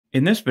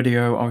In this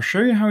video, I'll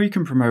show you how you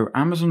can promote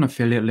Amazon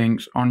affiliate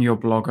links on your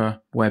Blogger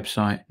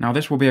website. Now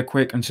this will be a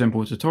quick and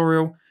simple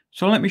tutorial,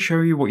 so let me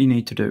show you what you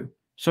need to do.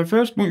 So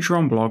first, once you're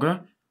on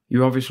Blogger,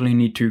 you obviously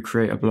need to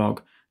create a blog.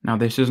 Now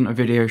this isn't a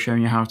video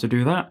showing you how to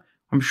do that.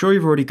 I'm sure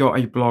you've already got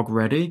a blog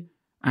ready,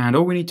 and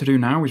all we need to do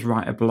now is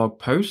write a blog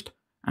post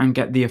and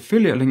get the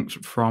affiliate links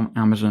from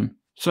Amazon.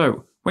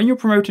 So when you're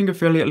promoting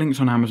affiliate links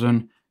on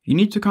Amazon, you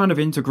need to kind of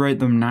integrate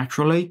them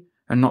naturally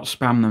and not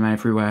spam them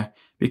everywhere.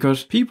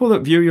 Because people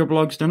that view your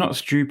blogs, they're not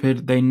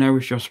stupid, they know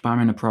if you're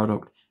spamming a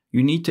product.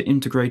 You need to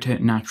integrate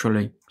it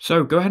naturally.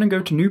 So go ahead and go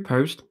to new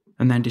post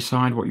and then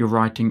decide what you're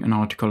writing an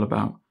article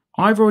about.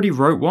 I've already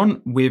wrote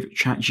one with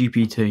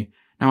ChatGPT.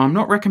 Now I'm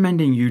not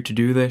recommending you to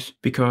do this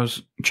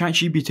because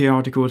ChatGPT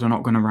articles are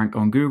not going to rank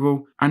on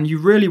Google, and you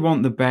really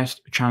want the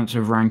best chance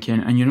of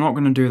ranking, and you're not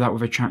going to do that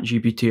with a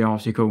ChatGPT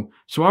article.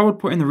 So I would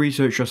put in the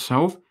research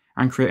yourself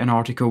and create an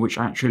article which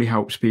actually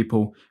helps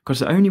people, because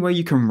the only way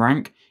you can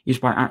rank is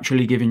by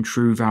actually giving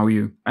true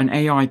value, and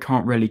AI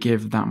can't really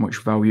give that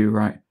much value,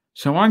 right?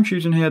 So I'm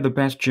choosing here the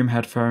best gym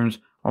headphones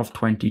of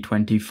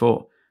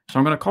 2024. So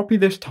I'm going to copy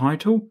this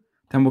title,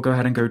 then we'll go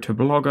ahead and go to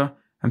Blogger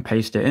and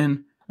paste it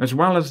in, as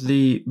well as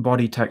the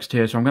body text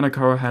here. So I'm going to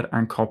go ahead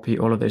and copy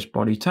all of this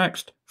body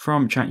text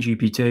from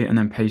ChatGPT and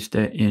then paste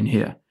it in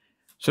here.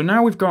 So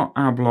now we've got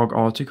our blog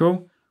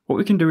article. What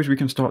we can do is we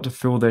can start to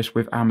fill this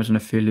with Amazon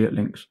affiliate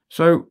links.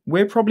 So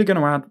we're probably going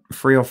to add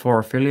 3 or 4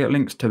 affiliate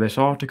links to this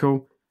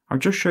article. I'll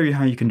just show you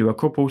how you can do a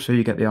couple so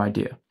you get the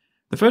idea.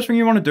 The first thing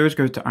you want to do is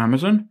go to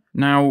Amazon.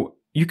 Now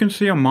you can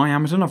see on my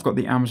Amazon, I've got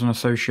the Amazon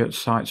Associates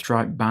site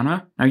stripe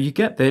banner. Now you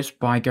get this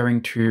by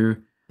going to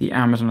the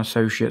Amazon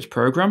Associates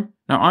program.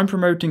 Now I'm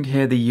promoting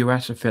here the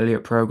US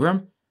affiliate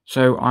program.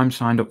 So I'm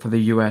signed up for the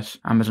US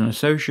Amazon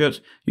Associates.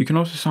 You can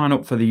also sign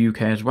up for the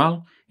UK as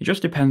well. It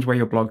just depends where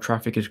your blog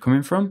traffic is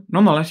coming from.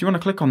 Nonetheless, you want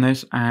to click on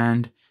this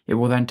and it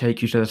will then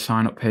take you to the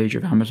sign up page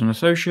of Amazon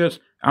Associates.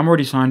 I'm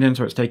already signed in,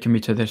 so it's taking me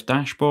to this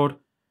dashboard,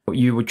 but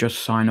you would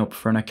just sign up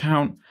for an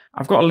account.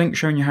 I've got a link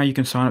showing you how you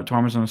can sign up to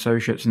Amazon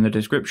Associates in the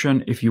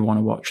description if you want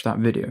to watch that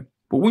video.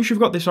 But once you've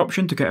got this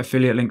option to get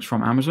affiliate links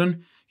from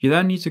Amazon, you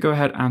then need to go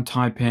ahead and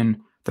type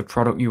in the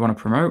product you want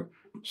to promote.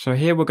 So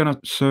here we're going to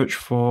search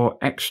for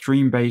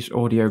Extreme Bass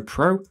Audio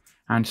Pro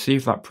and see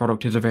if that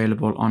product is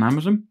available on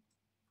Amazon.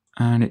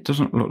 And it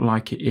doesn't look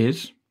like it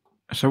is.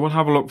 So we'll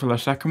have a look for the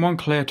second one,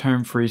 Clear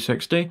Tone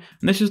 360. And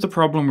this is the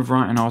problem with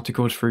writing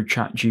articles through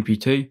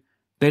ChatGPT.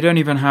 They don't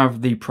even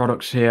have the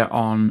products here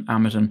on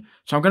Amazon.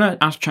 So I'm going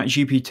to ask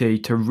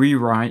ChatGPT to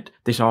rewrite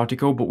this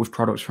article, but with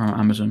products from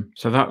Amazon.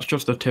 So that's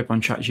just a tip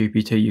on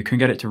ChatGPT. You can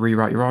get it to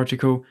rewrite your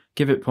article,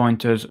 give it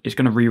pointers. It's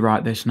going to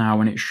rewrite this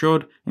now, and it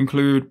should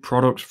include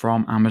products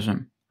from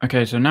Amazon.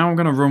 Okay, so now I'm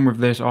going to run with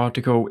this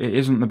article. It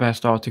isn't the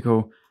best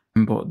article,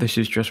 but this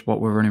is just what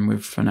we're running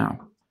with for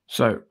now.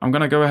 So I'm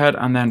going to go ahead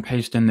and then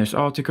paste in this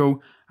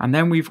article, and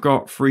then we've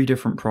got 3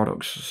 different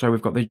products. So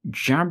we've got the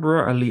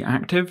Jabra Elite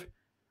Active.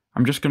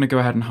 I'm just going to go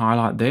ahead and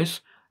highlight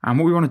this, and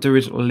what we want to do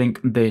is link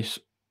this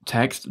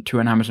text to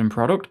an Amazon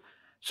product.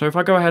 So if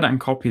I go ahead and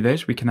copy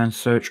this, we can then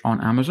search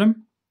on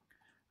Amazon,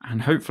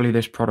 and hopefully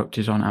this product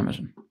is on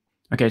Amazon.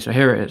 Okay, so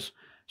here it is.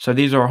 So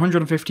these are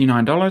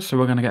 $159, so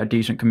we're going to get a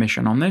decent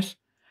commission on this.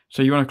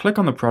 So you want to click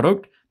on the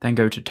product, then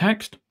go to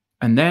text,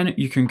 and then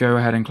you can go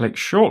ahead and click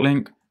short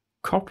link,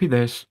 copy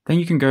this, then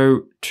you can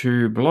go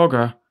to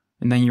Blogger,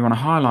 and then you want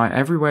to highlight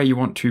everywhere you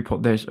want to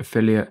put this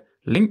affiliate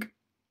link,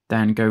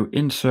 then go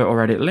insert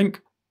or edit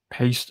link,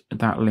 paste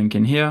that link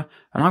in here,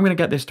 and I'm going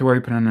to get this to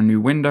open in a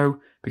new window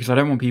because I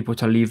don't want people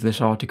to leave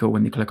this article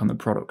when they click on the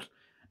product.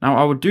 Now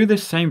I would do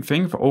this same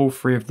thing for all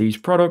 3 of these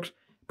products,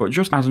 but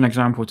just as an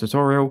example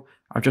tutorial,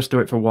 I'll just do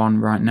it for one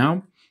right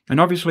now. And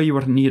obviously you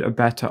would need a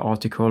better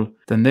article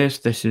than this.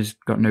 This has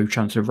got no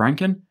chance of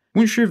ranking.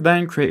 Once you've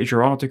then created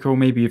your article,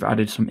 maybe you've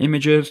added some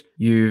images,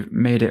 you've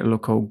made it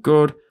look all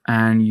good,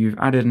 and you've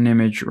added an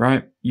image,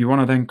 right? You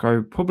want to then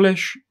go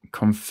publish,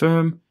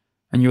 confirm,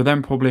 and you'll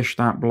then publish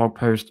that blog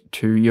post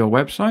to your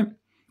website.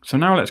 So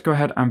now let's go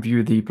ahead and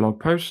view the blog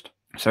post.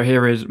 So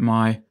here is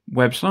my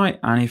website,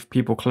 and if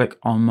people click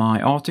on my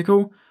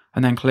article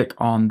and then click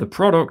on the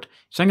product,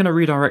 so I'm going to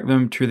redirect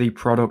them to the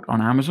product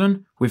on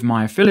Amazon with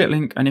my affiliate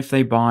link, and if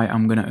they buy,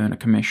 I'm going to earn a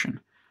commission.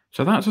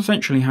 So that's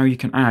essentially how you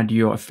can add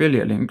your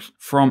affiliate links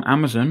from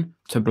Amazon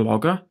to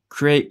Blogger,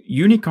 create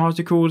unique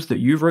articles that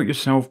you've wrote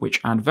yourself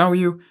which add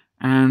value,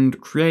 and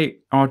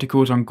create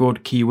articles on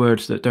good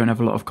keywords that don't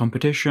have a lot of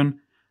competition.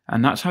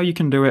 And that's how you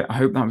can do it. I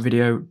hope that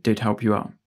video did help you out.